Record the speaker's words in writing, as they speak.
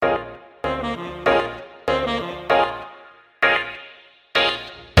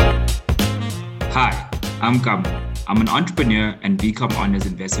Hi, I'm Kam. I'm an entrepreneur and BCom Honors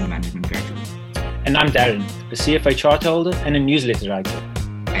Investment Management graduate. And I'm Darren, a CFA charter holder and a newsletter writer.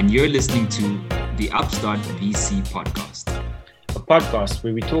 And you're listening to the UpStartVC Podcast. A podcast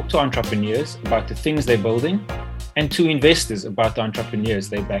where we talk to entrepreneurs about the things they're building and to investors about the entrepreneurs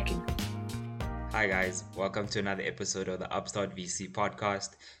they're backing. Hi guys, welcome to another episode of the UpStartVC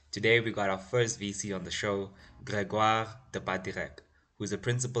Podcast. Today we got our first VC on the show, Goire de Padirac, who's a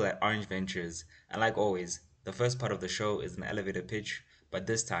principal at Orange Ventures. And like always, the first part of the show is an elevator pitch, but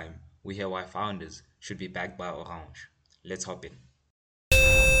this time we hear why founders should be backed by Orange. Let's hop in.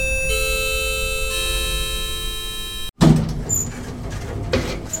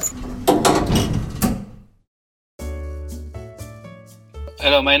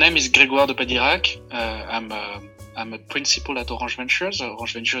 Hello, my name is Grégoire de Padirac. I'm a principal at Orange Ventures.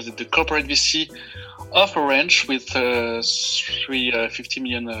 Orange Ventures is the corporate VC of Orange with 350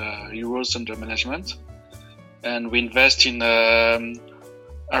 million euros under management. And we invest in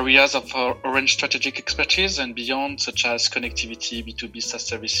areas of Orange strategic expertise and beyond, such as connectivity, B2B SaaS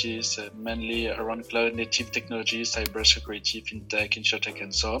services, mainly around cloud-native technologies, cybersecurity, fintech, insurtech,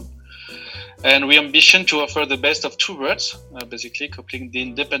 and so on. And we ambition to offer the best of two worlds, basically coupling the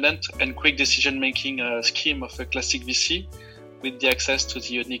independent and quick decision-making scheme of a classic VC with the access to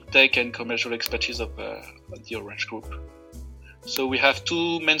the unique tech and commercial expertise of the Orange Group. So we have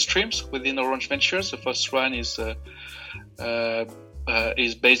two main streams within Orange Ventures. The first one is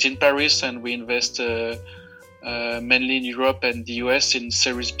based in Paris, and we invest mainly in Europe and the US in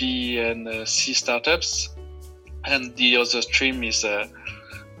Series B and C startups. And the other stream is run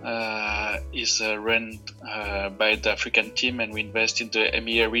by the African team, and we invest in the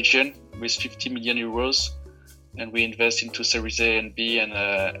EMEA region with 50 million euros, and we invest into Series A and B,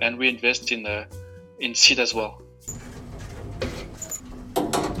 and we invest in seed as well.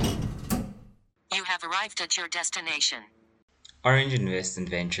 You have arrived at your destination. Orange invests in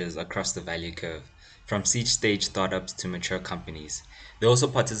ventures across the value curve, from seed stage startups to mature companies. They also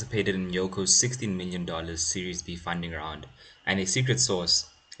participated in Yoko's $16 million Series B funding round, and a secret sauce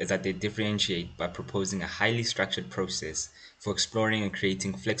is that they differentiate by proposing a highly structured process for exploring and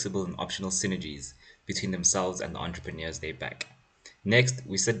creating flexible and optional synergies between themselves and the entrepreneurs they back. Next,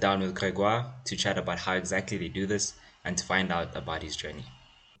 we sit down with Grégoire to chat about how exactly they do this and to find out about his journey.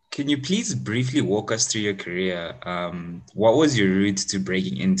 Can you please briefly walk us through your career? What was your route to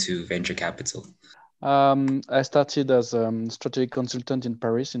breaking into venture capital? I started as a strategic consultant in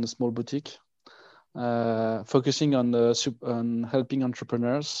Paris in a small boutique, focusing on helping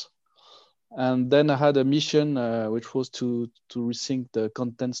entrepreneurs. And then I had a mission, which was to rethink the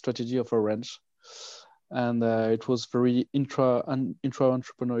content strategy of Orange. And it was very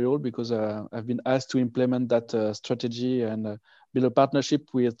intra-entrepreneurial because I've been asked to implement that strategy and build a partnership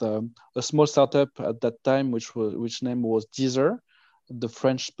with a small startup at that time, which name was Deezer, the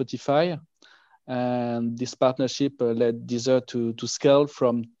French Spotify. And this partnership led Deezer to scale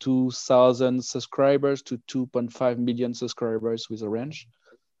from 2,000 subscribers to 2.5 million subscribers with Orange.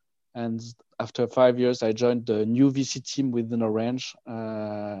 And after 5 years, I joined the new VC team within Orange.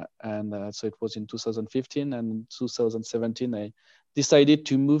 So it was in 2015. And in 2017, I decided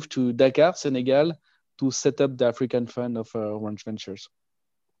to move to Dakar, Senegal, to set up the African fund of Orange Ventures.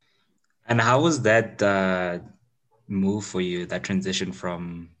 And how was that move for you, that transition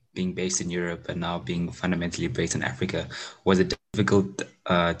from being based in Europe and now being fundamentally based in Africa? Was it difficult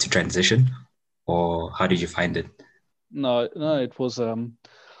to transition, or how did you find it? No, it was...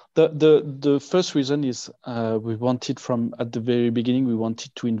 The first reason is we wanted at the very beginning, we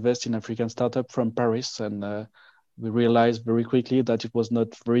wanted to invest in African startup from Paris, and we realized very quickly that it was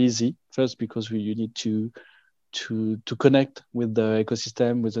not very easy. First, because you need to connect with the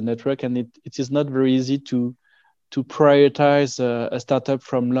ecosystem, with the network, and it is not very easy to prioritize a startup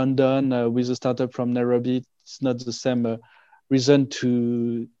from London with a startup from Nairobi. It's not the same reason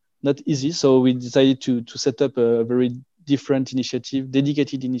not easy. So we decided to set up a very different initiative,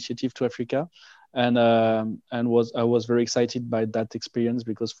 dedicated initiative to Africa, and I was very excited by that experience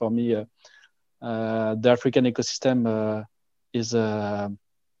because for me, the African ecosystem is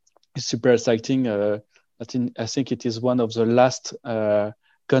super exciting. I think it is one of the last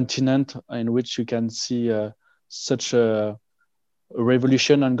continent in which you can see such a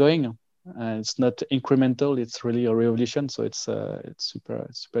revolution ongoing. It's not incremental; it's really a revolution. So it's super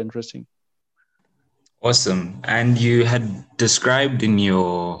interesting. Awesome. And you had described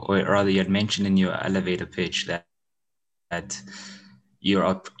you had mentioned in your elevator pitch that you're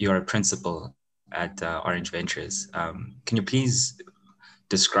a principal at Orange Ventures. Can you please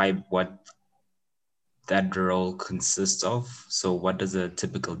describe what that role consist of? So what does a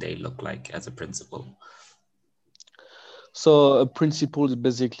typical day look like as a principal? So a principal is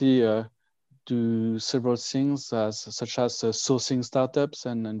basically do several things, such as sourcing startups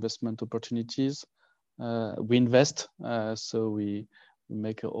and investment opportunities. We invest, so we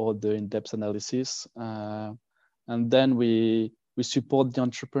make all the in-depth analysis, and then we support the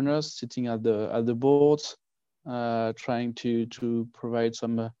entrepreneurs sitting at the boards, trying to provide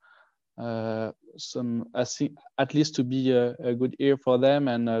some, I think, at least to be a good ear for them,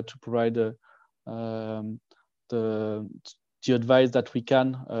 and to provide the advice that we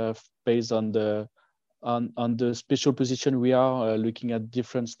can, based on the special position we are, looking at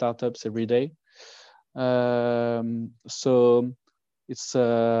different startups every day. So it's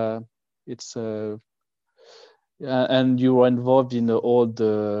and you are involved in all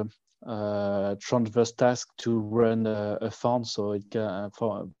the transverse tasks to run a fund. So it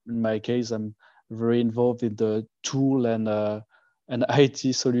for in my case, I'm very involved in the tool and an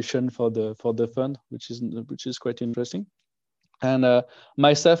IT solution for the fund, which is quite interesting. And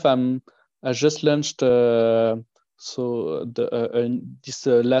myself, I just launched this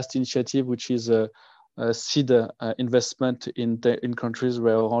last initiative, which is a seed investment in countries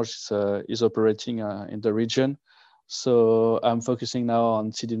where Orange is operating in the region. So I'm focusing now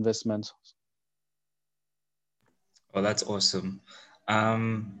on seed investments. Oh, that's awesome.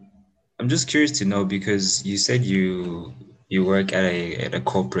 I'm just curious to know, because you said you work at a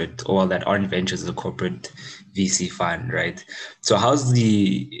corporate, or that Orange Ventures is a corporate VC fund, right? So how's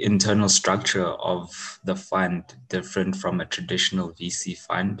the internal structure of the fund different from a traditional VC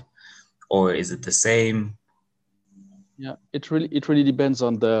fund, or is it the same? Yeah, it really depends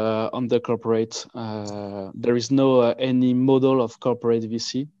on the corporate. There is no any model of corporate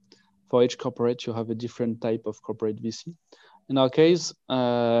VC. For each corporate, you have a different type of corporate VC. In our case,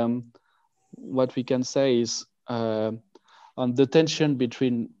 what we can say is, on the tension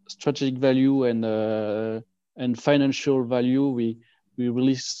between strategic value and financial value, we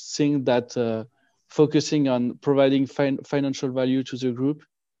really think that focusing on providing financial value to the group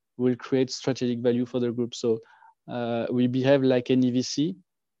will create strategic value for the group. So we behave like an EVC,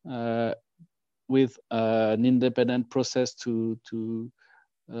 with an independent process to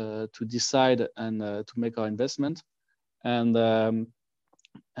decide and to make our investment, and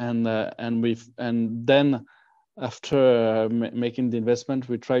then after making the investment,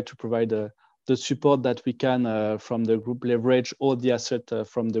 we try to provide the support that we can from the group, leverage all the asset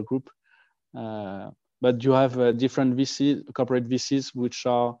from the group. But you have different corporate VCs, which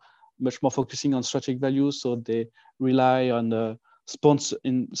are much more focusing on strategic value. So they rely on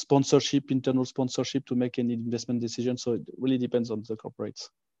sponsorship, internal sponsorship, to make any investment decision. So it really depends on the corporates.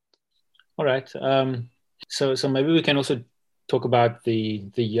 All right. So maybe we can also talk about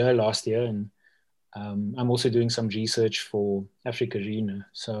the year last year, and I'm also doing some research for Africa Arena.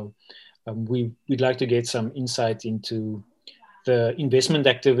 So we'd like to get some insight into the investment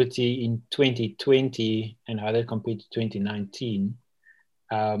activity in 2020 and how that compared to 2019.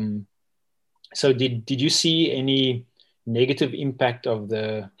 So did you see any negative impact of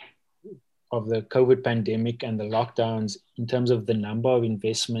the COVID pandemic and the lockdowns in terms of the number of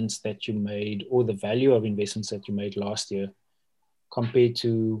investments that you made, or the value of investments that you made last year compared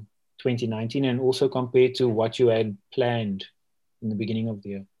to 2019, and also compared to what you had planned in the beginning of the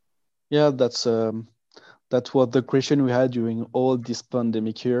year? Yeah, that was the question we had during all this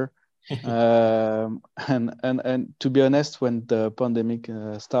pandemic year. And to be honest, when the pandemic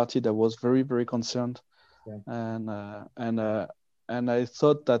started, I was very, very concerned. Yeah. And I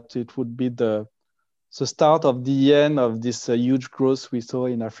thought that it would be the start of the end of this huge growth we saw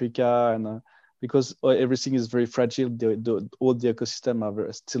in Africa, and because everything is very fragile, all the ecosystem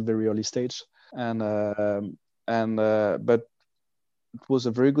are still very early stage, but it was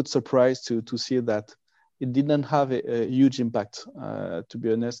a very good surprise to see that it didn't have a huge impact. To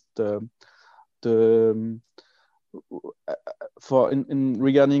be honest,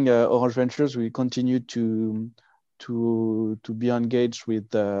 regarding Orange Ventures, we continue to be engaged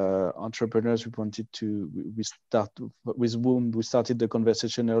with entrepreneurs with whom we started the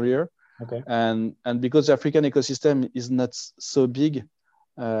conversation earlier. Okay. And because the African ecosystem is not so big,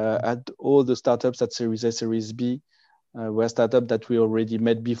 at all the startups at Series A, Series B were startups that we already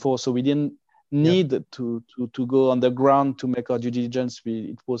met before, so we didn't need to go on the ground to make our due diligence.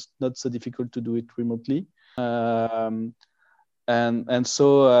 It was not so difficult to do it remotely. And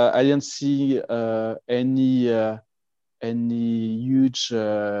so I didn't see any huge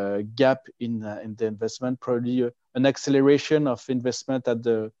gap in the investment. Probably an acceleration of investment at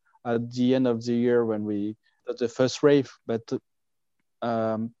the end of the year when we got the first wave. But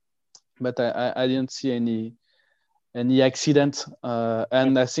but I didn't see any accident.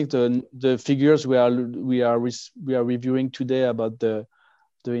 And I think the figures we are reviewing today about the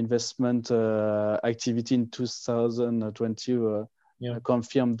investment activity in 2020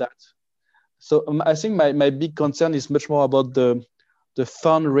 confirm that. So I think my big concern is much more about the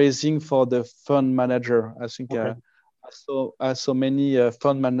fundraising for the fund manager. I think I saw many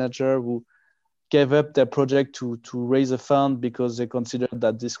fund manager who gave up their project to raise a fund because they considered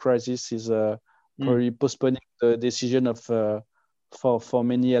that this crisis is probably postponing the decision of for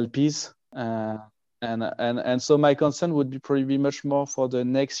many LPs. And so my concern would be probably much more for the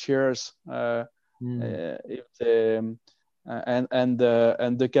next years, if the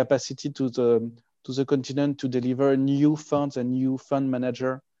capacity to the continent to deliver new funds and new fund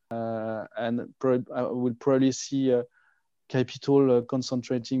manager, and I will probably see capital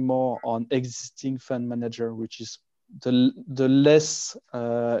concentrating more on existing fund manager, which is the less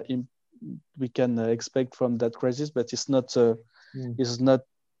we can expect from that crisis, but it's not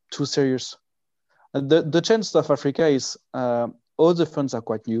too serious. And the chance of Africa is all the funds are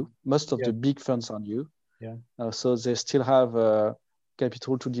quite new. Most of the big funds are new, so they still have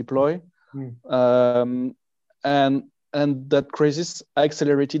capital to deploy, and that crisis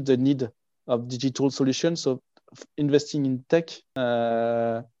accelerated the need of digital solutions. So investing in tech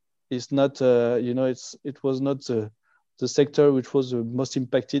is not, it was not the sector which was the most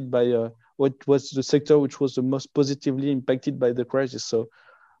impacted by what was the sector which was the most positively impacted by the crisis. So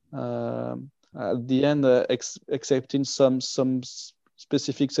at the end, excepting some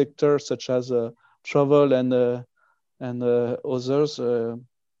specific sectors such as travel and others,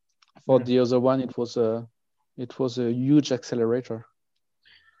 for the other one, it was a huge accelerator.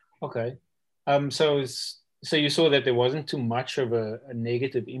 Okay, so you saw that there wasn't too much of a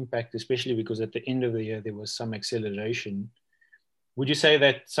negative impact, especially because at the end of the year there was some acceleration. Would you say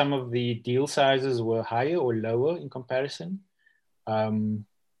that some of the deal sizes were higher or lower in comparison to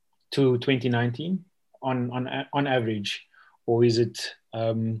 2019 on average? Or is it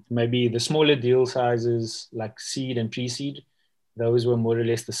maybe the smaller deal sizes like seed and pre-seed, those were more or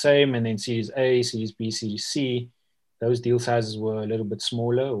less the same, and then Series A, Series B, Series C, those deal sizes were a little bit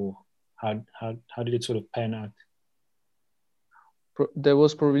smaller, or how did it sort of pan out? There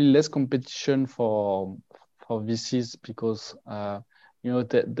was probably less competition for VCs because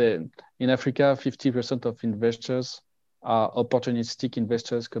in Africa, 50% of investors are opportunistic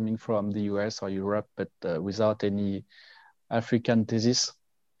investors coming from the US or Europe, but without any African thesis.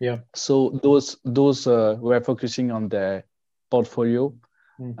 Yeah. So those were focusing on their portfolio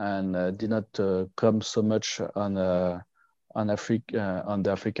and did not come so much on the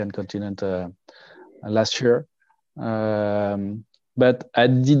African continent last year. But I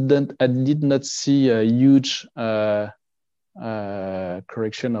did not see a huge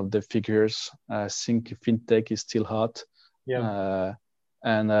correction of the figures. I think fintech is still hot. Yeah.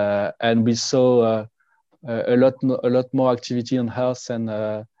 And we saw a lot more activity on health and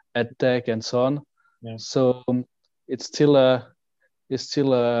ed tech and so on. Yeah. So it's still a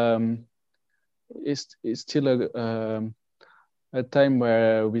time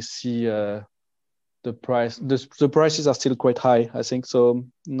where we see the prices are still quite high, I think. So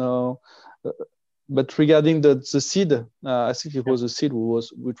no, but regarding the seed, I think it was the seed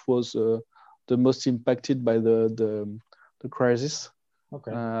which was the most impacted by the crisis.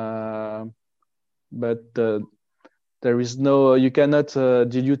 Okay. But there is no, you cannot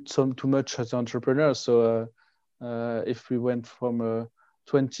dilute too much as an entrepreneur. So if we went from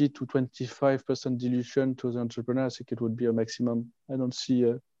 20 to 25% dilution to the entrepreneur, I think it would be a maximum. I don't see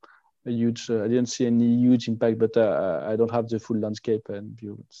a huge. I didn't see any huge impact, but I don't have the full landscape and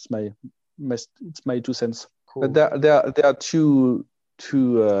view. It's my 2 cents. Cool. But there are two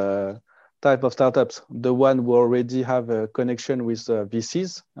type of startups. The one who already have a connection with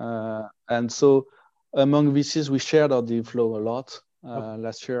VCs, and so among VCs we shared our deal flow a lot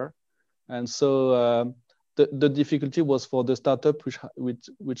last year, and so the difficulty was for the startup which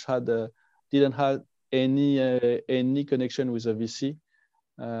didn't have any connection with a VC,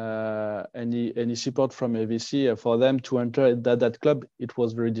 any support from a VC. For them to enter that club, it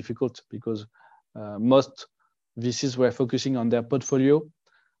was very difficult because most VCs were focusing on their portfolio.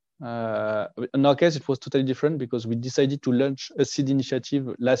 In our case, it was totally different because we decided to launch a seed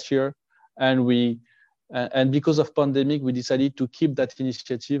initiative last year, and because of pandemic, we decided to keep that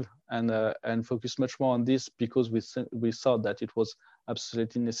initiative and focus much more on this because we thought that it was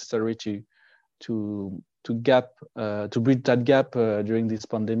absolutely necessary to bridge that gap during this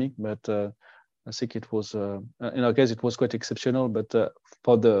pandemic. But I think it was in our case it was quite exceptional. But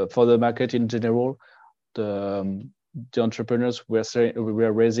for the market in general, the the entrepreneurs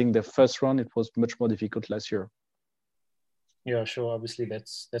were raising their first round, it was much more difficult last year. Yeah, sure. Obviously,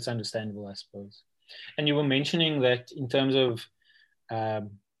 that's understandable, I suppose. And you were mentioning that in terms of the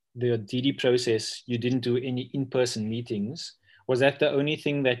DD process, you didn't do any in-person meetings. Was that the only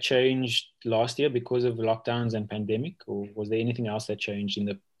thing that changed last year because of lockdowns and pandemic, or was there anything else that changed in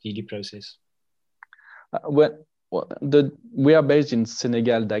the DD process? We are based in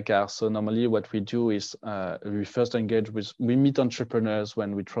Senegal, Dakar. So normally what we do is we first we meet entrepreneurs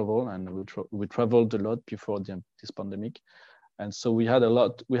when we travel, and we traveled a lot before this pandemic. And so we have a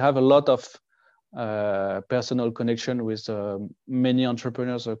lot of personal connection with many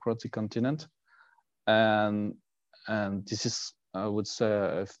entrepreneurs across the continent. And this is, I would say,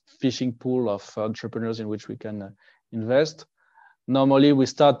 a fishing pool of entrepreneurs in which we can invest. Normally we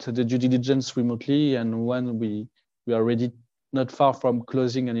start the due diligence remotely, and when we are already not far from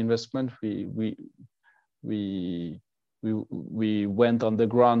closing an investment, we went on the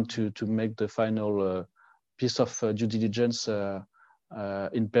ground to make the final piece of due diligence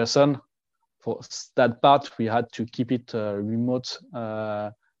in person. For that part, we had to keep it remote,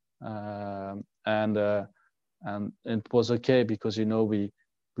 and it was okay because we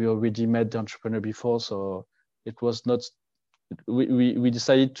already met the entrepreneur before, so it was not. We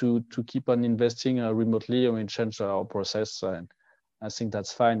decided to keep on investing remotely, and we changed our process, and I think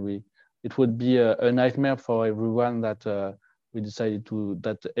that's fine. It would be a nightmare for everyone that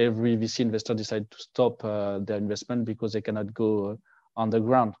that every VC investor decided to stop their investment because they cannot go on the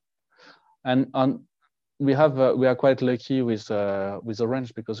ground. And we are quite lucky with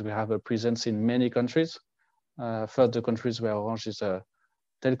Orange because we have a presence in many countries. First, the countries where Orange is a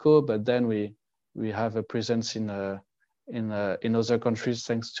telco, but then we have a presence in other countries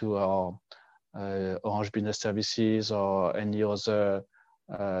thanks to our Orange Business Services or any other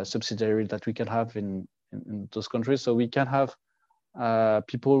subsidiary that we can have in those countries. So we can have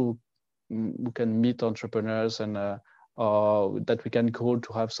people who can meet entrepreneurs and that we can call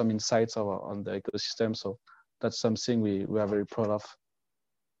to have some insights on the ecosystem. So that's something we are very proud of.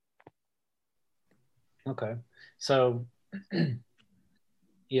 Okay. So,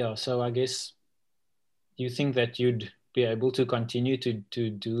 yeah, so I guess, do you think that you'd be able to continue to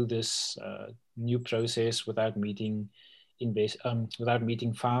do this new process without meeting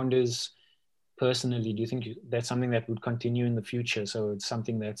founders personally? Do you think that's something that would continue in the future? So it's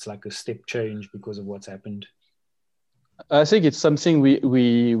something that's like a step change because of what's happened? I think it's something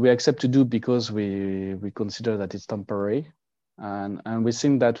we accept to do because we consider that it's temporary, and we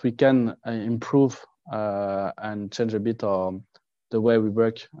think that we can improve and change a bit the way we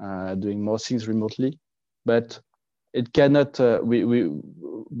work, doing more things remotely, but it cannot. We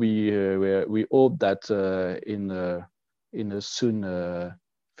hope that in a soon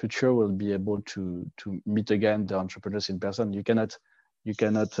future we'll be able to meet again the entrepreneurs in person.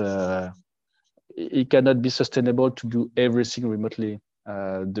 It cannot be sustainable to do everything remotely.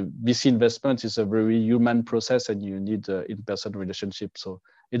 The VC investment is a very human process, and you need in-person relationship. So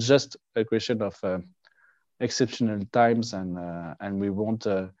it's just a question of exceptional times, and we won't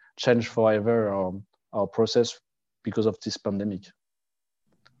change forever our process because of this pandemic.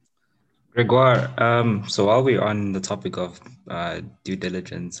 Grégoire, so while we're on the topic of due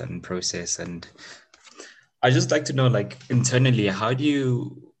diligence and process, and I'd just like to know, like, internally, how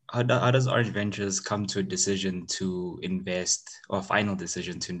does Orange Ventures come to a decision to invest, or final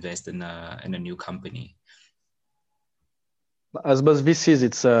decision to invest in a new company? As most VCs,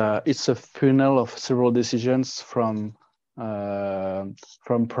 it's a funnel of several decisions from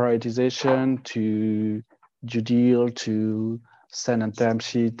prioritization to due deal to send a term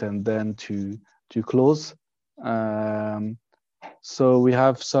sheet and then to close. So we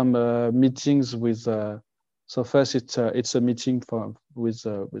have some meetings with. So first, it's a meeting with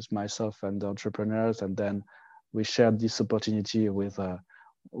myself and the entrepreneurs, and then we share this opportunity with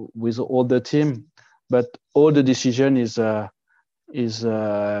all the team. But all the decision is at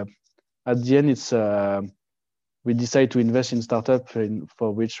the end. It's we decide to invest in startup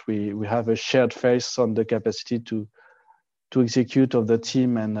for which we have a shared face on the capacity to execute of the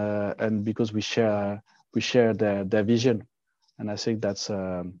team, and because we share their vision, and I think that's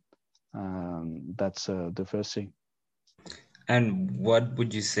the first thing. And what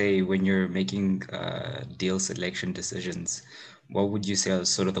would you say when you're making deal selection decisions? What would you say are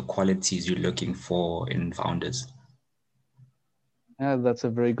sort of the qualities you're looking for in founders? Yeah, that's a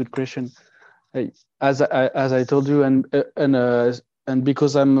very good question. As I told you, and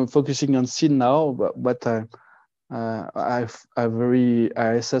because I'm focusing on seed now, but I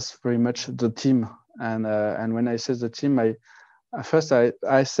assess very much the team, and when I assess the team, First, I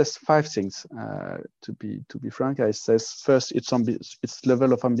assess 5 things. To be frank, I assess first its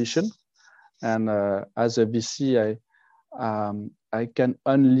level of ambition, and as a VC, I can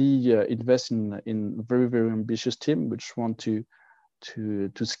only invest in very ambitious team which want to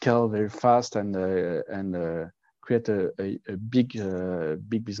scale very fast and create a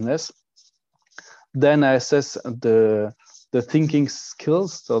big business. Then I assess the thinking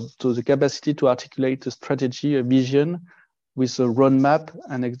skills, so to the capacity to articulate a strategy, a vision, with a roadmap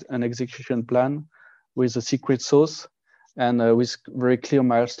and an execution plan, with a secret sauce, and with very clear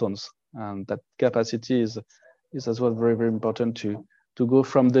milestones. And that capacity is as well very important to go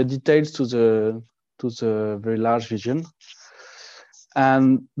from the details to the very large vision.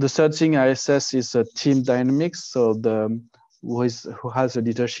 And the third thing I assess is team dynamics. So who has the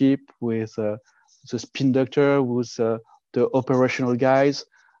leadership, with the spin doctor, with the operational guys,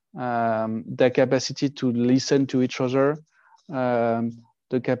 their capacity to listen to each other,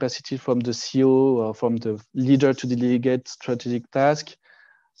 the capacity from the CEO or from the leader to delegate strategic tasks.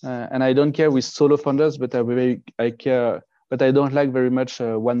 And I don't care with solo founders, but I care, but I don't like very much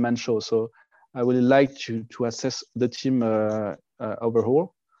one-man show. So I would like to assess the team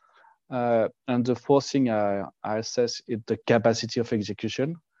overall. And the fourth thing I assess is the capacity of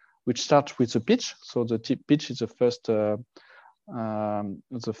execution, which starts with the pitch. So the pitch is the first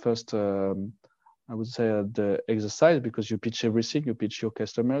I would say the exercise, because you pitch everything. You pitch your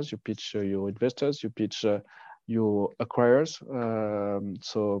customers, you pitch your investors, you pitch your acquirers.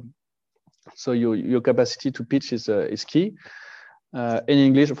 So your capacity to pitch is key in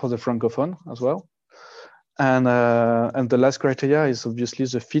English for the francophone as well. And the last criteria is obviously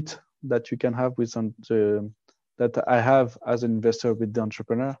the fit that you can have with that I have as an investor with the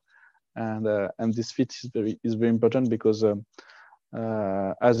entrepreneur, and this fit is very important, because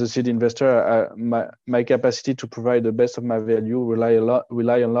as a seed investor, my capacity to provide the best of my value rely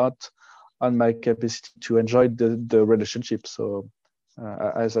a lot on my capacity to enjoy the relationship. So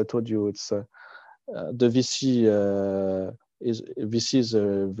as I told you, it's the VC is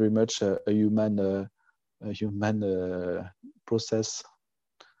very much a human process.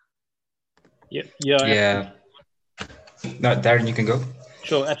 Yeah. No, Darren, you can go.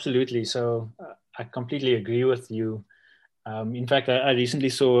 Sure, absolutely. So I completely agree with you. In fact, I recently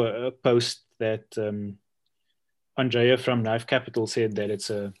saw a post that Andrea from Knife Capital said that it's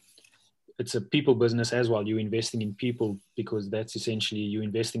a people business as well. You're investing in people, because that's essentially you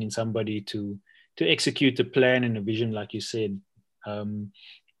investing in somebody to execute a plan and a vision, like you said.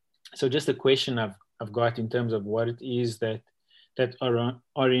 So just a question I've got in terms of what it is that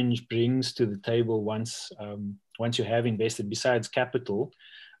Orange brings to the table once you have invested, besides capital.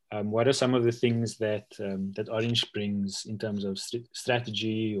 What are some of the things that Orange brings in terms of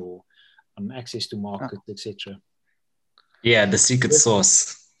strategy or access to market, etc.? Yeah, the secret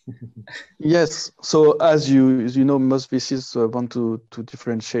sauce. Yes. So as you know, most VCs want to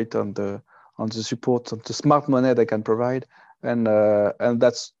differentiate on the support, on the smart money they can provide, and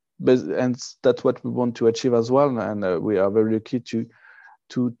that's what we want to achieve as well. And we are very lucky to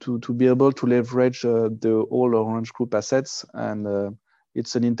be able to leverage the all Orange Group assets, and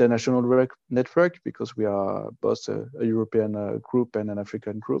it's an international network, because we are both a European group and an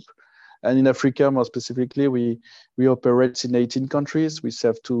African group. And in Africa, more specifically, we operate in 18 countries. We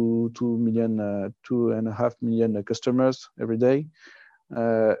serve 2.5 million customers every day.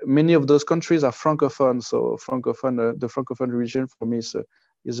 Many of those countries are francophone. So the francophone region for me is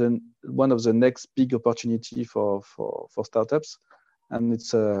one of the next big opportunity for startups, and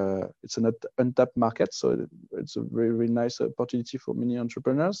it's an untapped market. So it's a very nice opportunity for many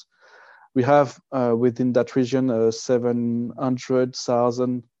entrepreneurs. We have within that region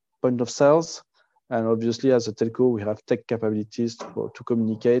 700,000 point of sales, and obviously as a telco we have tech capabilities to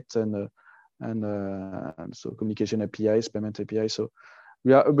communicate and so communication APIs, payment APIs. So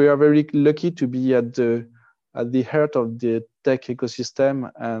we are very lucky to be at the heart of the tech ecosystem,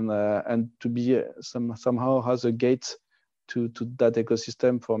 and to be somehow has a gate to that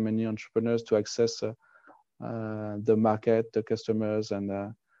ecosystem for many entrepreneurs to access the market, the customers, and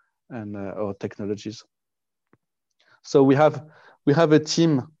our technologies. So we have a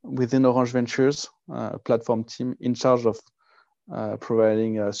team within Orange Ventures, a platform team in charge of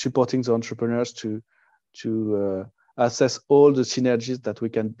supporting the entrepreneurs to assess all the synergies that we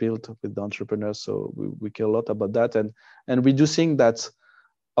can build with the entrepreneurs. So we care a lot about that, and we do think that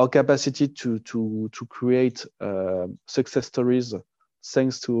our capacity to create success stories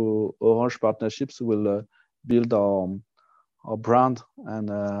thanks to Orange partnerships will build our brand and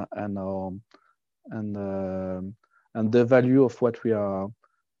the value of what we are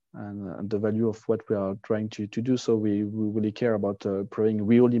and the value of what we are trying to do. So we really care about providing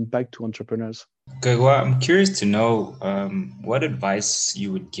real impact to entrepreneurs. Gregoire, I'm curious to know what advice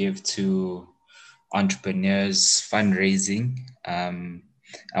you would give to entrepreneurs fundraising, and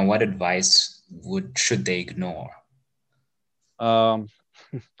what advice should they ignore?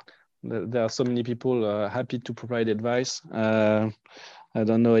 There are so many people happy to provide advice. I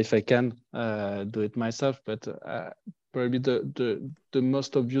don't know if I can do it myself, but probably the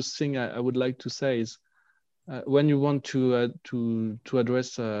most obvious thing I would like to say is when you want to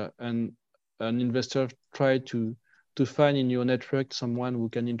address an investor, try to find in your network someone who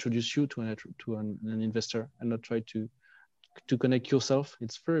can introduce you to an investor, and not try to connect yourself.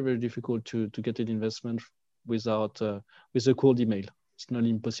 It's very, very difficult to get an investment with a cold email. It's nearly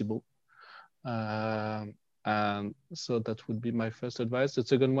impossible. And so that would be my first advice. The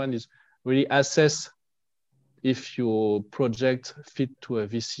second one is really assess if your project fit to a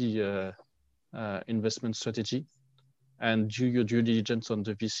VC investment strategy, and do your due diligence on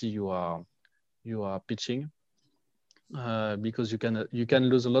the VC you are pitching, because you can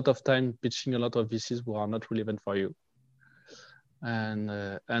lose a lot of time pitching a lot of VCs who are not relevant for you. And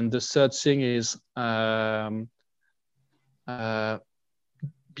the third thing is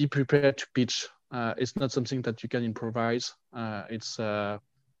be prepared to pitch. It's not something that you can improvise.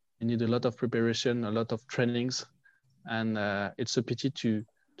 You need a lot of preparation, a lot of trainings, and it's a pity to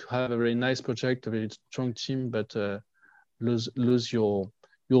have a very nice project, a very strong team, but lose your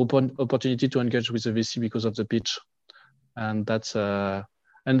opportunity to engage with the VC because of the pitch. And that's and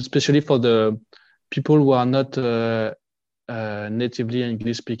especially for the people who are not natively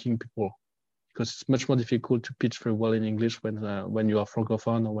English-speaking people, because it's much more difficult to pitch very well in English when you are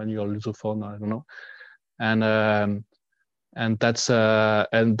francophone or when you are lusophone. I don't know, and that's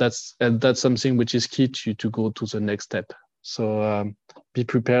something which is key to go to the next step. So be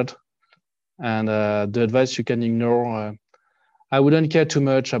prepared. And the advice you can ignore, I wouldn't care too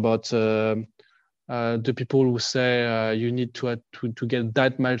much about the people who say you need to get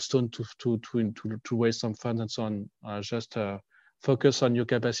that milestone to raise some funds and so on. Just focus on your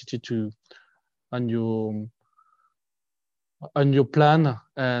capacity on your plan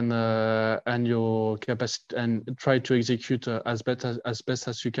and your capacity, and try to execute as best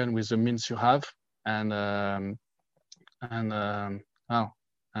as you can with the means you have, and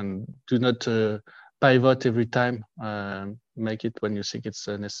do not pivot every time. Make it when you think it's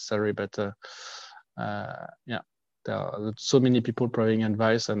necessary, but there are so many people providing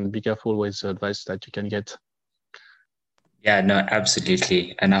advice, and be careful with the advice that you can get. Yeah, no,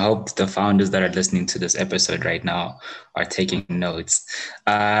 absolutely. And I hope the founders that are listening to this episode right now are taking notes.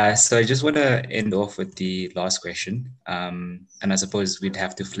 So I just want to end off with the last question. And I suppose we'd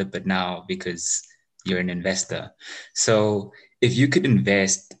have to flip it now because you're an investor. So if you could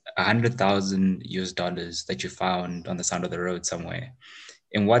invest $100,000 that you found on the side of the road somewhere,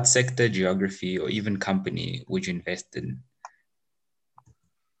 in what sector, geography, or even company would you invest in?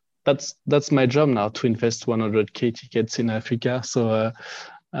 That's my job now, to invest 100K tickets in Africa. So,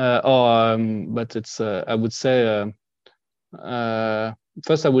 but it's I would say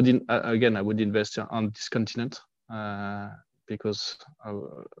first I would invest on this continent because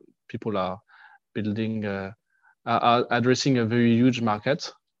people are building are addressing a very huge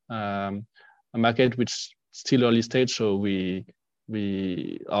market, a market which is still early stage. So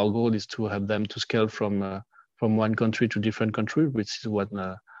our goal is to have them to scale from one country to different country, which is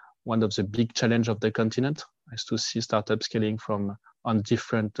one of the big challenge of the continent, is to see startups scaling on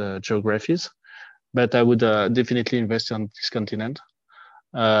different geographies. But I would definitely invest on this continent,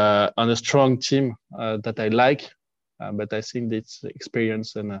 on a strong team that I like, but I think it's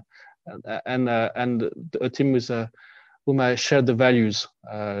experience and a team with whom I share the values,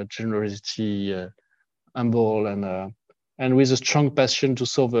 generosity, humble, and with a strong passion to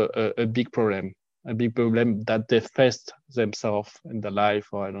solve a big problem that they faced themselves in their life,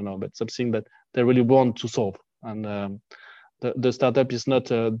 or I don't know, but something that they really want to solve. And the startup is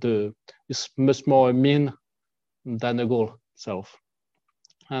not is much more a mean than a goal itself.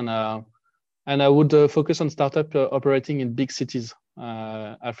 And I would focus on startup operating in big cities.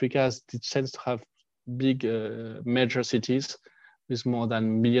 Africa has the chance to have big major cities with more than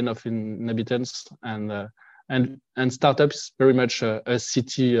 1 million of inhabitants, and startups very much a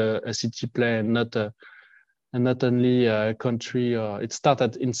city play, and not only a country. It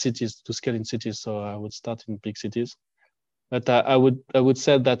started in cities to scale in cities, so I would start in big cities. But I would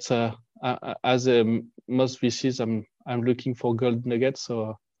say that as most VCs, I'm looking for gold nuggets,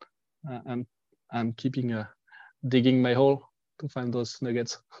 so I'm keeping digging my hole to find those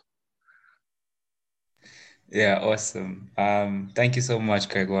nuggets. Yeah, awesome. Thank you so much,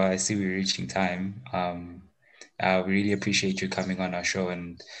 Gregor. I see we're reaching time. We really appreciate you coming on our show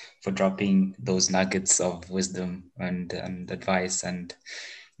and for dropping those nuggets of wisdom and advice and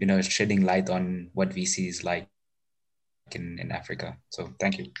shedding light on what VC is like in Africa. So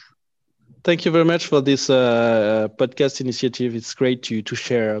thank you. Thank you very much for this podcast initiative. It's great to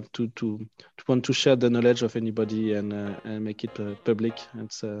share to want to share the knowledge of anybody and make it public.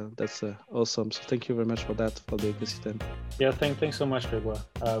 That's awesome. So thank you very much for that, for the ecosystem. Yeah, thanks so much, Gregor.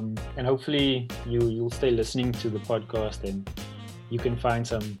 And hopefully you'll stay listening to the podcast and you can find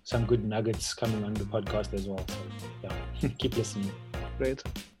some good nuggets coming on the podcast as well. So yeah, keep listening. Great.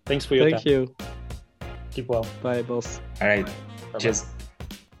 Thanks for your time. Thank you. Keep well. Bye, boss. All right. Bye-bye. Cheers.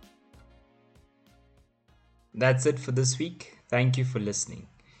 That's it for this week. Thank you for listening.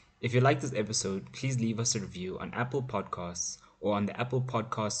 If you like this episode, please leave us a review on Apple Podcasts or on the Apple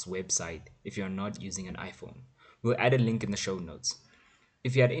Podcasts website if you're not using an iPhone. We'll add a link in the show notes.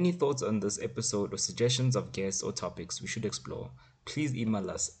 If you had any thoughts on this episode or suggestions of guests or topics we should explore, please email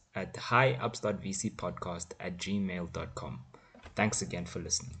us at hiupstartvcpodcast@gmail.com. Thanks again for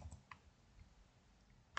listening.